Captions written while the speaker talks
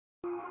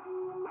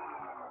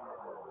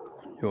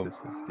Yo,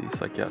 this is the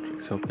psychiatric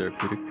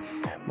self-therapeutic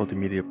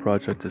multimedia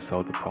project to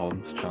solve the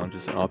problems,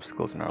 challenges, and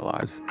obstacles in our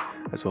lives,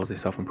 as well as a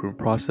self-improvement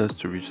process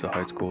to reach the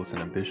heights, goals, and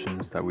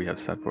ambitions that we have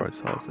set for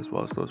ourselves, as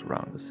well as those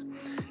around us.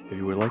 If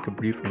you would like a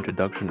brief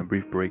introduction, a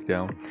brief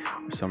breakdown,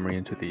 or summary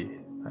into the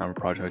Ahn Rho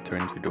Project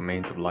turning into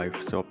domains of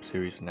life,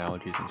 sub-series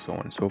analogies, and so on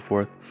and so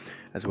forth,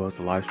 as well as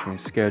the live streaming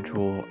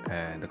schedule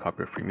and the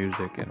copyright-free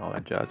music and all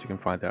that jazz, you can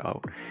find that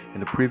out in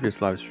the previous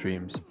live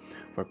streams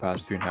for the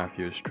past 3.5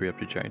 years, straight up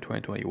to January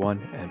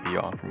 2021 and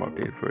beyond for more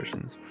updated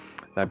versions.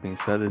 That being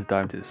said, let's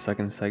dive into the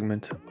second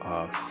segment,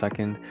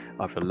 second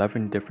of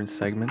 11 different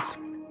segments,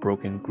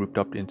 grouped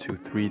up into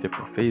 3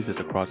 different phases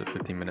across a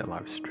 15-minute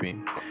live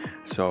stream.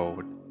 So,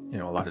 a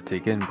lot to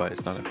take in, but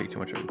it's not going to take too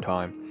much of your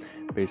time.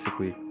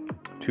 Basically,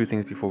 2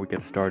 things before we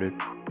get started.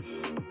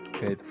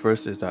 Okay, the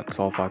first is that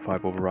Sol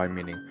 5.5 override,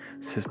 meaning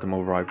system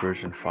override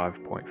version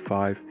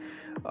 5.5.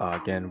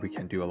 Again, we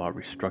can do a lot of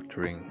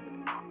restructuring.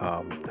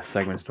 The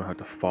segments don't have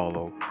to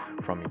follow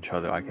from each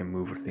other. I can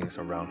move things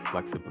around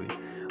flexibly.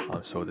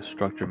 So the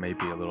structure may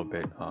be a little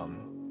bit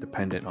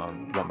dependent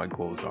on what my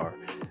goals are.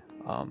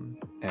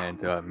 And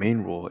the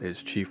main rule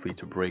is chiefly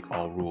to break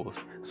all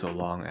rules so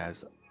long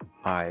as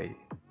I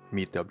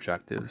meet the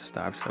objectives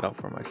that I've set out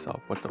for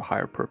myself. What's the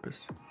higher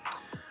purpose?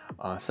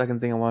 Second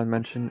thing I want to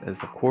mention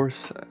is, of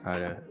course,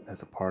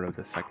 as a part of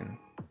the second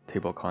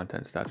table of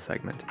contents, that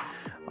segment,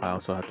 I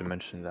also have to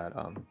mention that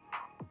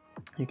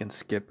you can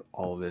skip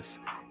all of this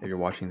if you're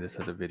watching this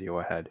as a video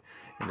ahead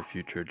in the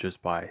future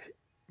just by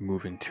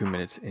moving 2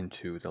 minutes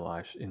into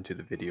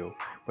the video,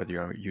 whether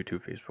you're on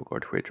YouTube, Facebook, or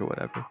Twitch or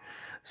whatever.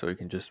 So you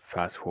can just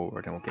fast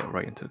forward and we'll get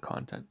right into the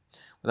content.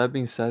 With that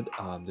being said,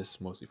 this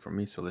is mostly for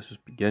me, so let's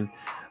just begin.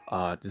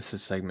 This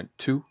is segment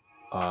 2.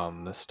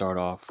 Let's start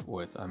off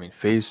with,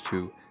 phase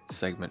 2,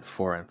 segment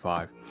 4 and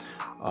 5.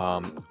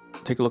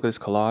 Take a look at this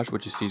collage.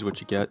 What you see is what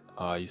you get.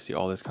 You see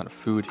all this kind of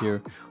food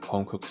here,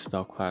 home cooked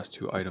stuff, class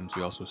 2 items.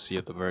 You also see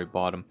at the very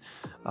bottom,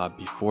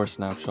 before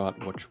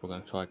snapshot, which we're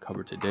going to try to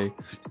cover today.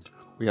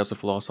 We have some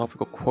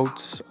philosophical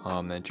quotes,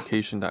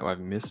 education that I've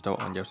missed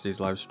out on yesterday's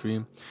live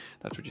stream.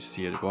 That's what you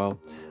see as well.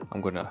 I'm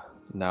going to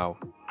now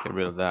get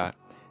rid of that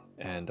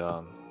and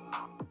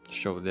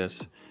show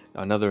this.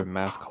 Another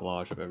mass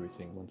collage of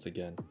everything once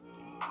again,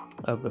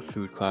 of the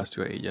food class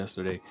 2 I ate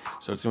yesterday.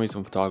 So it's going to be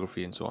some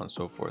photography and so on and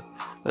so forth.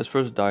 Let's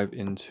first dive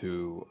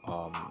into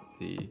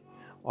the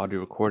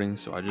audio recording.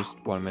 So I just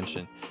want to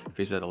mention,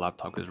 face at the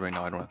laptop, because right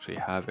now I don't actually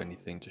have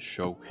anything to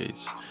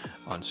showcase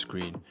on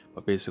screen,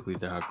 but basically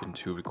there have been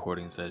 2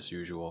 recordings as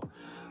usual,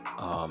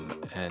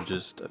 and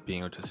just being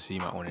able to see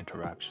my own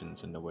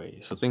interactions in the way.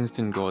 So things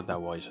didn't go that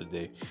well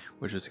yesterday,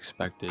 which was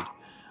expected.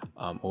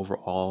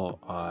 Overall,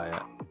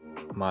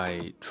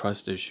 my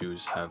trust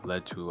issues have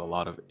led to a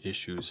lot of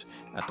issues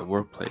at the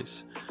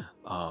workplace,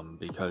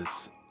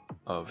 because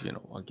of,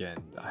 again,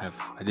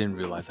 I didn't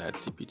realize I had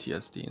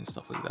CPTSD and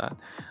stuff like that.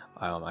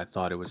 I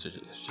thought it's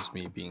just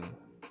me being,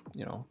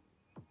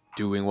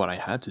 doing what I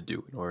had to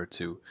do in order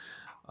to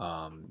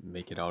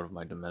make it out of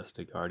my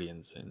domestic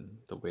guardians in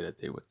the way that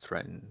they would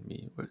threaten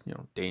me with,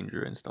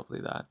 danger and stuff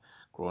like that.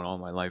 Growing all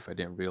my life, I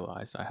didn't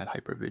realize I had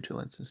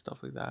hypervigilance and stuff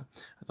like that.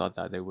 I thought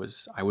that I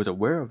was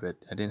aware of it.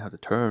 I didn't have the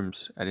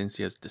terms. I didn't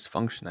see it as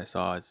dysfunction. I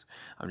saw it as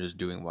I'm just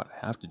doing what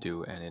I have to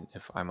do, and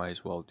if I might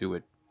as well do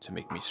it to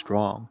make me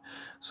strong,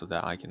 so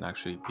that I can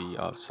actually be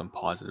of some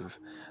positive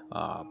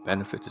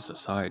benefit to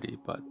society.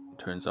 But it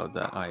turns out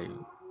that I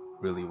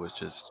really was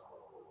just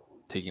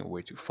taking it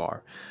way too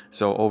far.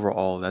 So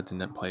overall, that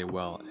didn't play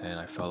well, and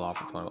I fell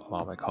off with a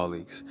lot of my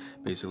colleagues.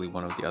 Basically,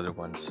 one of the other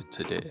ones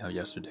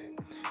yesterday,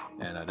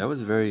 and that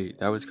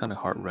was kind of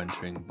heart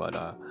wrenching. But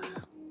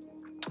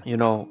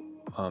and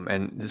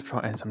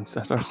I'm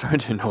starting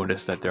to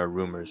notice that there are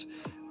rumors,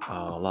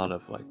 a lot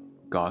of like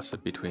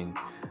gossip between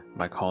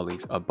my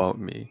colleagues about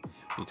me,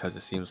 because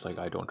it seems like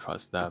I don't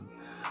trust them.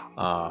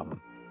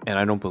 And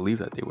I don't believe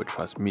that they would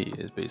trust me,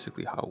 is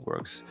basically how it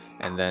works.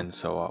 And then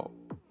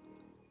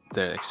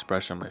the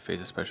expression on my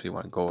face, especially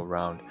when I go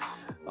around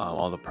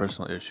all the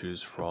personal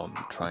issues from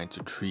trying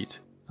to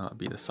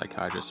be the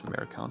psychiatrist and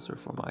marriage counselor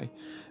for my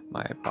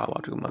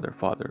biological mother and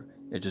father,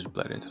 it just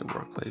bled into the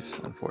workplace,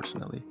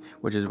 unfortunately,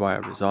 which is why I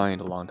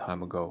resigned a long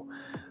time ago.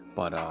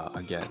 But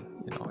again,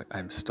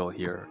 I'm still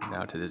here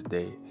now to this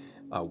day,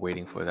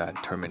 waiting for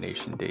that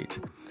termination date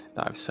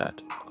that I've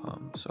set.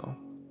 So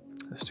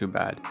it's too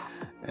bad,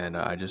 and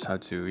I just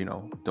had to,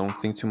 don't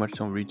think too much,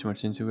 don't read too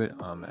much into it.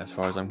 As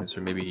far as I'm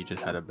concerned, maybe he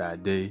just had a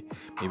bad day,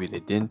 maybe they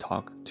didn't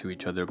talk to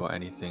each other about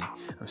anything.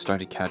 I'm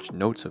starting to catch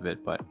notes of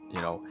it, but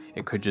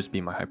it could just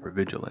be my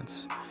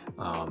hypervigilance,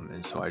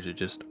 and so I should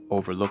just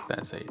overlook that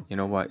and say, you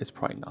know what, it's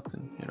probably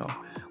nothing,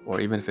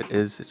 or even if it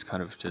is, it's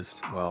kind of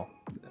just, well,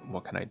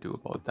 what can I do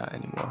about that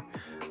anymore?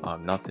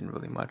 Nothing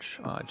really much,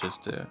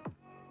 just to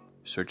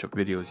search up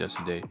videos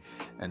yesterday.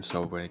 And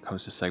so when it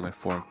comes to segment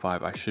 4 and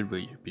 5, I should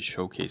really be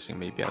showcasing,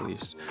 maybe at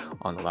least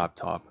on the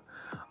laptop,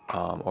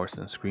 or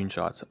some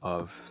screenshots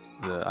of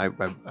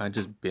I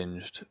just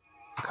binged,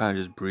 I kind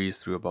of just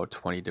breezed through about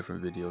 20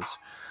 different videos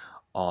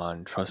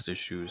on trust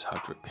issues, how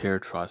to repair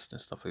trust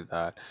and stuff like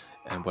that,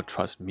 and what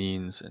trust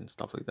means and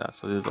stuff like that.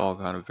 So this is all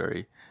kind of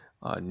very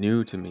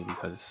new to me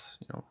because,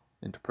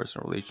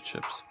 interpersonal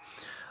relationships.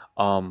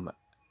 Um,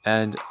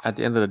 and at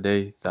the end of the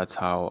day, that's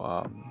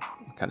how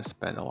I kind of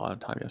spent a lot of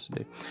time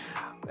yesterday,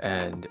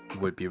 and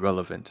would be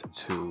relevant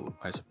to,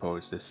 I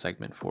suppose, this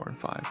segment 4 and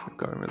 5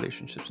 regarding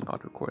relationships and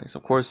audio recordings.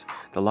 Of course,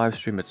 the live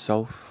stream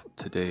itself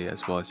today,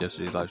 as well as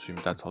yesterday's live stream,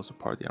 that's also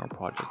part of the Ahn Rho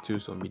Project too.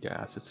 So media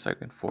assets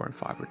segment 4 and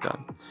 5 are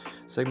done.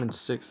 Segment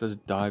 6, let's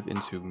dive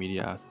into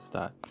media assets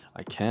that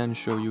I can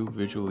show you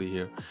visually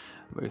here.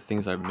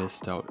 Things I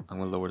missed out. I'm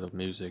gonna lower the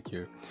music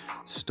here.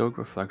 Stoic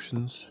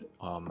reflections,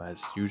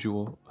 as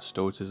usual,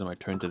 stoicism. I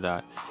turned to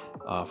that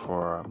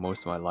for most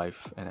of my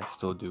life, and I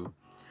still do.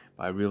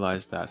 But I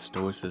realized that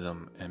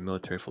stoicism and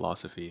military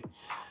philosophy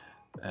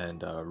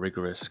and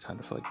rigorous kind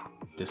of like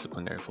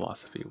disciplinary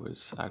philosophy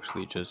was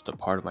actually just a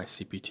part of my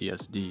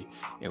CPTSD.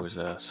 It was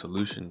a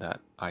solution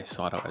that I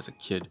sought out as a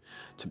kid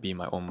to be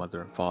my own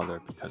mother and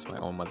father, because my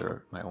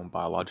own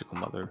biological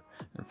mother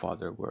and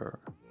father were,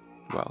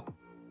 well,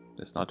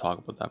 let's not talk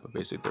about that, but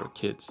basically they were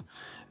kids.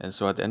 And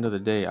so at the end of the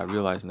day, I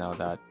realize now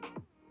that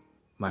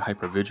my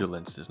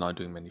hypervigilance is not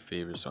doing many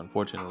favors. So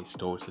unfortunately,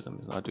 stoicism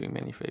is not doing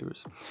many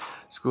favors.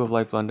 School of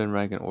Life London,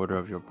 rank and order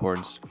of your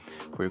importance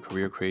for your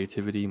career,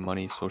 creativity,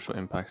 money, social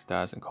impact,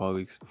 status, and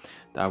colleagues.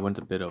 That one's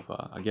a bit of,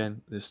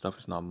 again, this stuff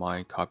is not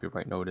mine.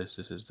 Copyright notice.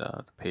 This is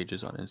the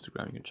pages on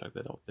Instagram. You can check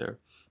that out there.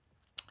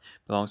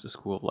 Belongs to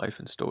School of Life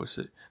and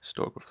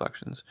Stoic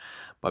Reflections.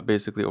 But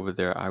basically over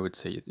there, I would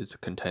say it's a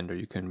contender.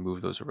 You can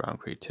move those around: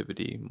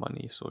 creativity,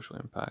 money, social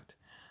impact.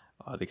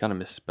 They kind of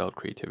misspelled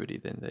creativity,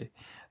 didn't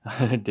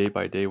they? Day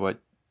by day, what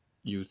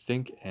you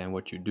think and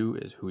what you do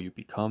is who you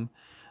become,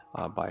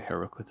 by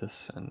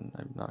Heraclitus. And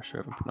I'm not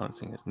sure if I'm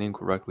pronouncing his name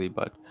correctly,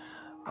 but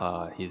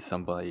he's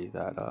somebody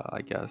that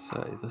I guess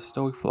is a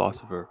Stoic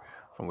philosopher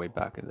from way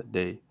back in the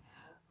day.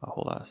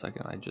 Hold on a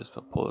second, I just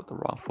pulled up the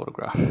wrong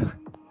photograph.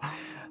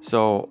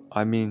 So,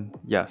 I mean,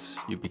 yes,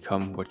 you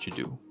become what you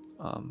do.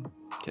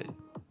 Okay,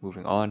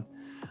 moving on,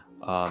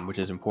 which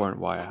is important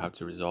why I have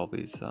to resolve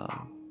these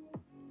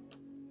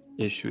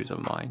issues of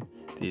mine,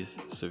 these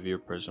severe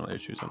personal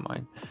issues of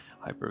mine: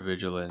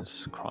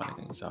 hypervigilance, chronic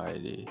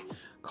anxiety,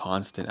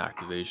 constant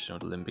activation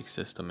of the limbic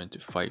system into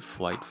fight,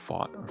 flight,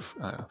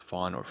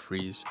 fawn, or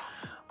freeze.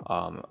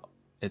 Um,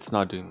 it's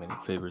not doing many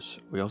favors.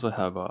 We also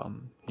have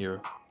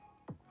here,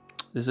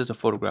 this is a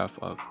photograph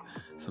of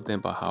something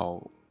about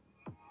how,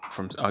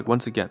 from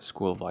once again,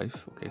 School of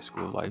Life. Okay,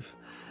 School of Life,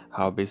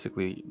 how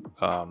basically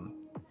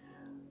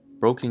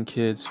broken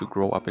kids who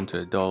grow up into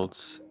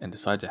adults and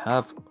decide to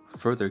have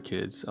further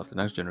kids of the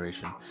next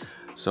generation.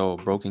 So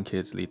broken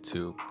kids lead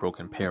to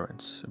broken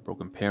parents, and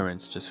broken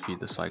parents just feed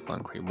the cycle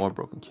and create more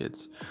broken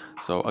kids.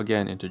 So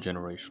again,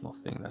 intergenerational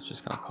thing. That's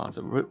just kind of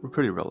concept. We're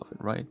pretty relevant,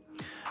 right?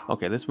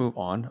 Okay, let's move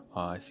on.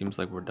 It seems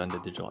like we're done the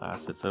digital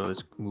assets, so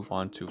let's move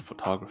on to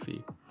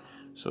photography.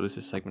 So this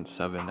is segment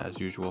 7 as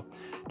usual,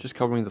 just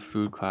covering the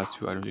food class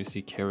 2 items. You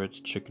see carrots,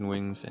 chicken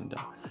wings, and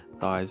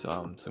thighs,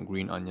 some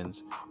green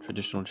onions,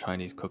 traditional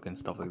Chinese cooking,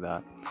 stuff like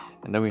that.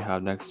 And then we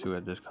have next to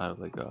it this kind of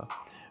like a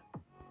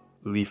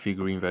leafy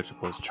green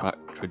vegetables,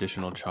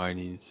 traditional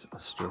Chinese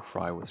stir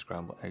fry with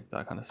scrambled egg,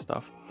 that kind of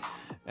stuff.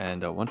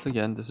 And once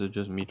again, this is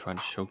just me trying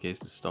to showcase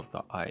the stuff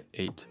that I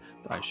ate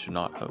that I should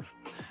not have,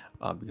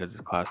 because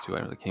it's class 2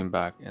 items that came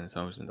back and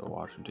someone was in the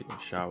washroom taking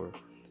a shower.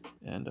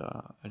 And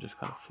I just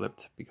kind of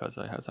flipped because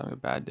I was having a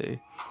bad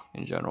day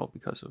in general,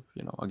 because of,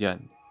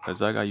 again, because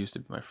that guy used to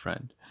be my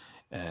friend,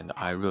 and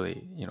I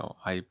really,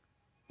 I've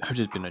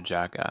just been a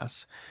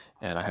jackass,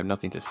 and I have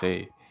nothing to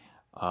say.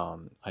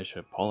 I should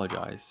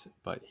apologize,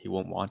 but he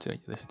won't want to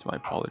listen to my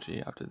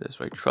apology after this,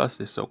 right? Trust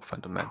is so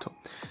fundamental.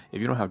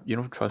 If you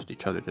don't trust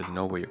each other, there's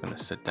no way you're gonna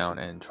sit down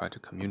and try to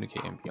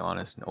communicate and be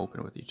honest and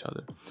open with each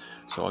other.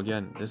 So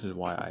again, this is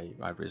why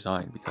I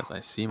resigned, because I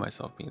see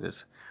myself being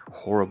this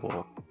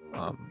horrible,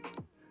 um,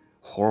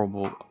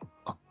 horrible,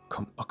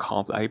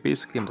 I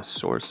basically am the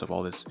source of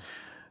all this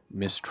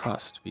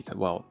mistrust,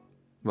 because,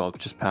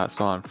 just passed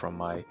on from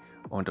my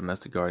own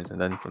domestic guardians and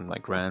then from my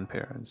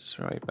grandparents,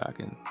 right, back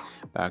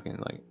in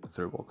like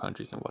third world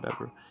countries and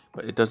whatever.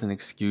 But it doesn't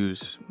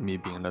excuse me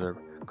being another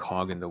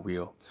cog in the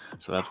wheel.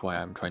 So that's why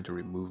I'm trying to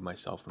remove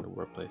myself from the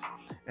workplace.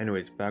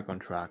 Anyways, back on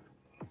track.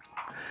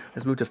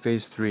 Let's move to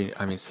phase 3.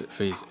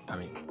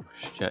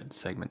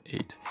 Segment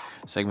 8.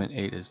 Segment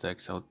 8 is the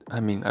Excel. I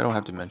don't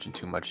have to mention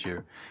too much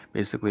here.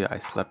 Basically, I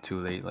slept too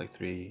late, like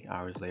 3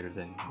 hours later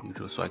than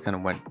usual. So I kind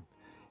of went.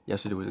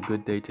 Yesterday was a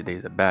good day. Today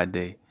is a bad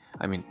day.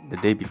 The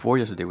day before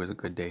yesterday was a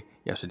good day.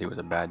 Yesterday was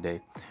a bad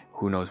day.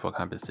 Who knows what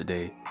happens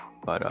today?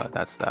 But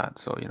that's that.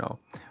 So,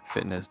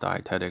 fitness,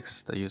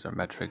 dietetics, they use our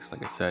metrics.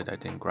 Like I said, I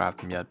didn't graph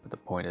them yet, but the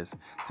point is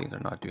things are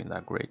not doing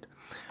that great.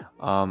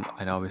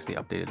 And obviously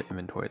updated the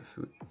inventory of the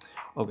food.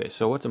 Okay,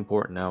 so what's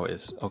important now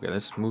is, okay,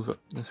 let's move up.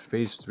 This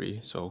phase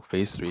 3. So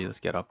phase 3, let's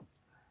get up.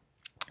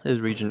 This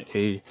is region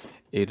A8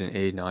 and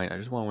A9. I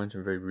just want to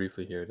mention very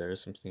briefly here, there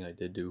is something I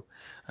did do.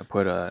 I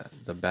put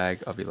the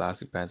bag of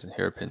elastic bands and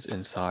hairpins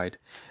inside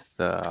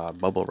the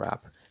bubble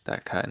wrap,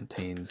 that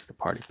contains the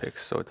party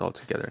picks. So it's all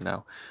together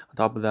now. On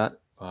top of that,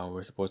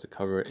 we're supposed to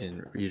cover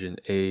in region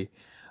A,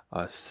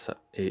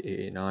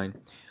 A9,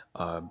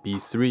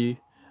 B3,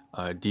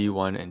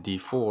 D1 and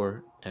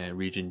D4, and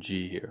region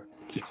G here,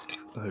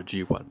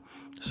 G1.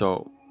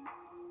 So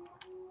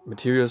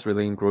materials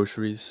relating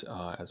groceries,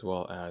 as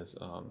well as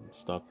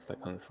stuff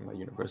that comes from my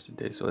university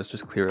days. So let's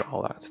just clear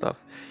all that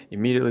stuff.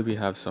 Immediately we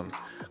have some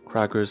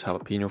crackers,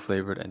 jalapeno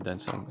flavored, and then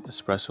some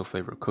espresso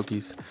flavored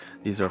cookies.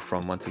 These are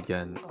from, once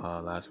again,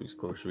 last week's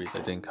groceries. I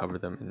didn't cover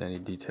them in any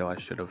detail. I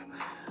should have.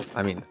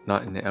 I mean, I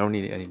don't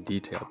need any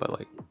detail, but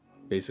like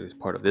basically it's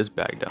part of this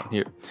bag down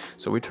here.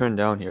 So we turn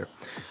down here.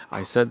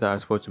 I said that I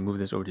was supposed to move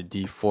this over to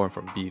D4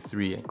 from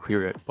B3 and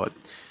clear it, but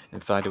in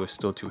fact it was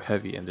still too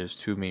heavy, and there's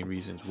two main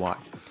reasons why.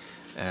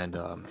 And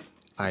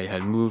I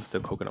had moved the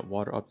coconut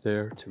water up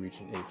there to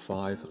region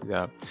A5 like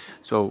that.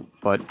 So,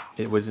 but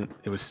it was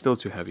still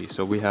too heavy.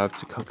 So we have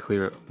to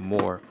clear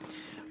more.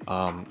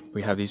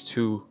 We have these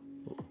two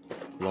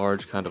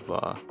large kind of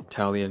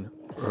Italian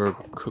herb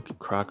cookie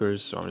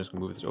crackers. So I'm just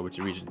gonna move this over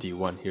to region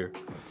D1 here,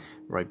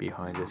 right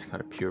behind this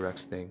kind of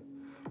Purex thing.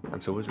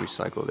 I'm supposed to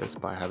recycle this,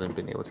 but I haven't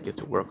been able to get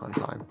to work on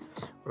time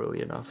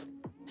early enough.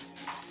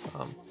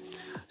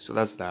 So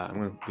that's that. I'm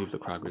gonna leave the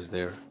crackers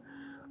there.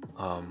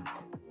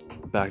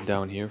 Back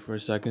down here for a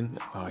second.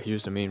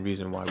 Here's the main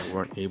reason why we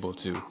weren't able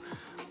to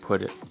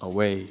put it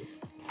away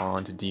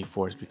onto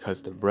D4 is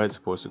because the bread's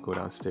supposed to go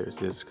downstairs.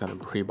 This kind of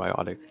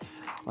prebiotic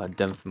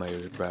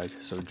Dempfmeyer's bread,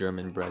 so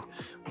German bread.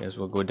 May as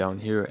well go down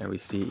here, and we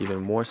see even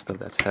more stuff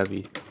that's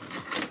heavy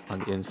on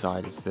the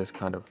inside. It's this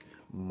kind of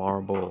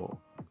marble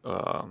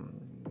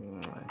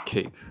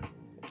cake.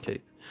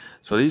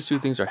 So these two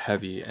things are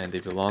heavy, and they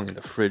belong in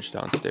the fridge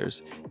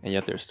downstairs, and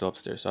yet they're still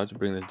upstairs. So I have to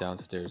bring this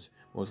downstairs,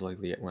 most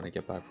likely when I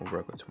get back from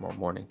work or tomorrow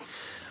morning.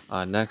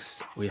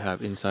 Next, we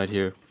have inside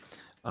here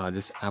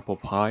this apple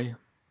pie.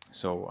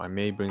 So I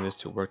may bring this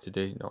to work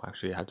today. No,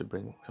 actually I have to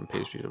bring some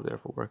pastries over there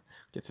for work.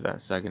 Get to that in a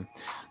second.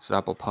 So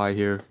apple pie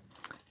here,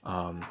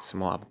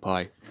 small apple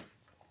pie.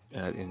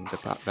 In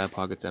that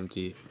pocket's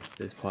empty.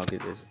 This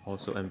pocket is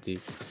also empty.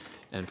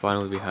 And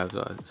finally we have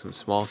some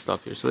small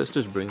stuff here. So let's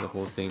just bring the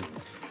whole thing.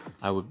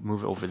 I would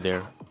move it over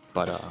there,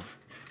 but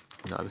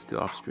no, let's do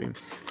off stream.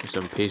 There's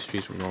some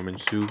pastries from Norman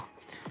Sue.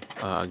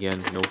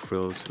 Again, no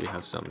frills. We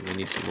have some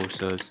mini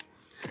samosas.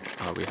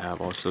 We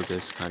have also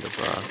this kind of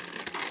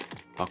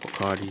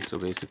avocado, so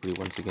basically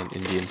once again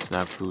Indian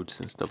snap foods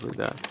and stuff like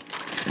that.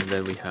 And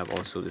then we have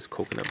also this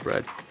coconut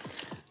bread,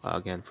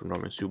 again from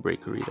Norman Sue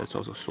Bakery, that's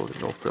also sold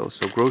at no frills.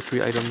 So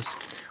grocery items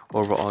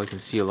overall, you can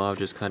see a lot of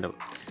just kind of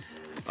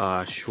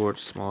short,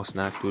 small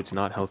snack foods,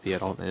 not healthy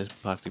at all. And this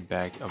plastic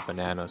bag of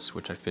bananas,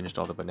 which I finished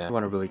all the bananas. I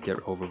want to really get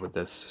over with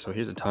this. So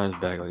here's the Times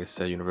bag, like I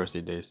said,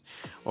 university days.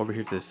 Over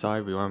here to the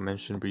side, we want to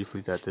mention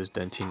briefly that this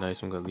dentine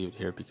knife, I'm going to leave it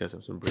here because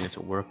I'm going to bring it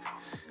to work,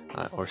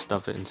 or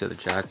stuff it into the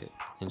jacket,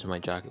 into my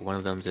jacket. One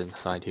of them's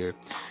inside here.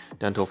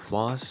 Dental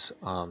floss,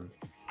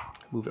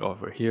 move it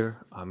over here.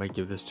 I might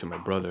give this to my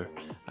brother.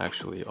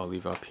 Actually, I'll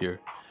leave it up here.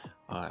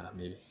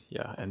 Maybe,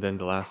 yeah. And then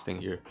the last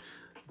thing here,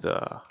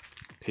 the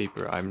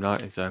paper. I'm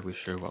not exactly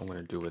sure what I'm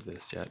going to do with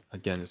this yet.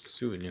 Again, it's a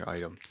souvenir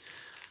item.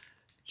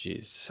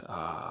 Jeez,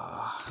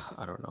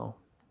 I don't know.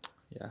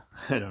 Yeah,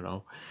 I don't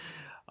know.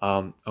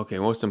 Okay,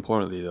 most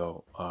importantly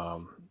though,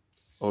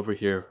 over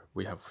here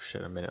we have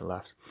a minute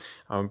left.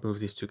 I'll move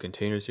these two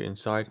containers here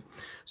inside.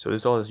 So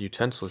there's all these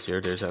utensils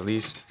here. There's at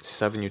least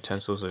 7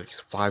 utensils, like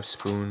 5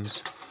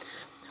 spoons,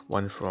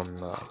 one from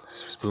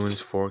spoons,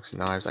 forks,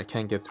 knives. I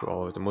can't get through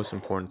all of it. The most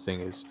important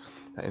thing is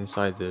that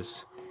inside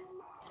this,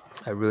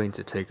 I really need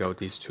to take out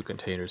these 2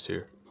 containers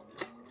here.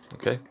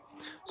 Okay,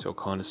 so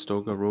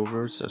Conestoga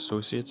Rovers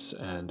Associates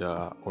and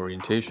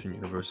Orientation,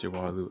 University of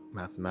Waterloo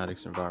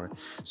Mathematics Environment.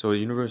 So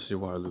University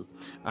of Waterloo,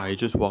 I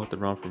just walked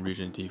around from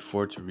region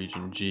D4 to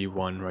region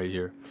G1 right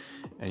here,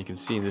 and you can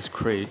see in this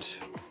crate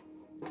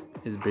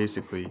is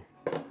basically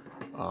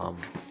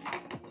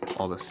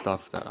all the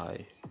stuff that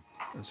I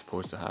am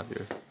supposed to have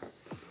here.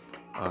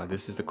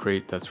 This is the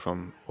crate that's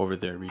from over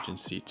there, region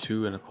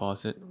C2 in a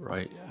closet,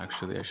 right?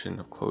 Actually, I shouldn't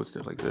have closed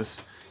it like this.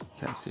 You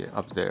can't see it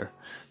up there.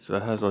 So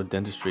that has all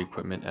dentistry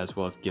equipment as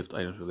well as gift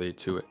items related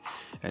to it.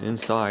 And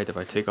inside, if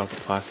I take off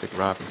the plastic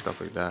wrap and stuff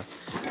like that,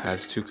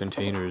 has 2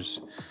 containers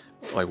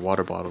like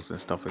water bottles and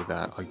stuff like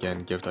that.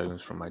 Again, gift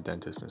items from my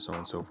dentist and so on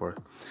and so forth.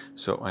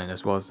 So, and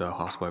as well as the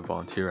hospital I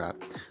volunteer at.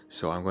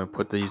 So I'm going to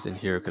put these in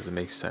here because it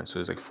makes sense. So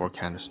there's like 4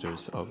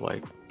 canisters of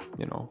like,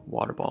 you know,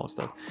 water bottle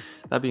stuff.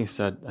 That being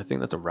said, I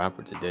think that's a wrap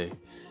for today.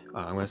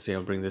 I'm going to say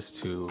I'll bring this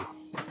to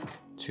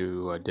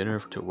dinner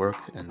to work,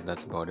 and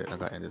that's about it. I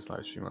got to end this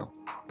live stream. I'll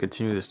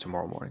continue this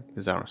tomorrow morning.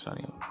 This is Ahn Rho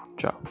signing out.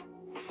 Ciao.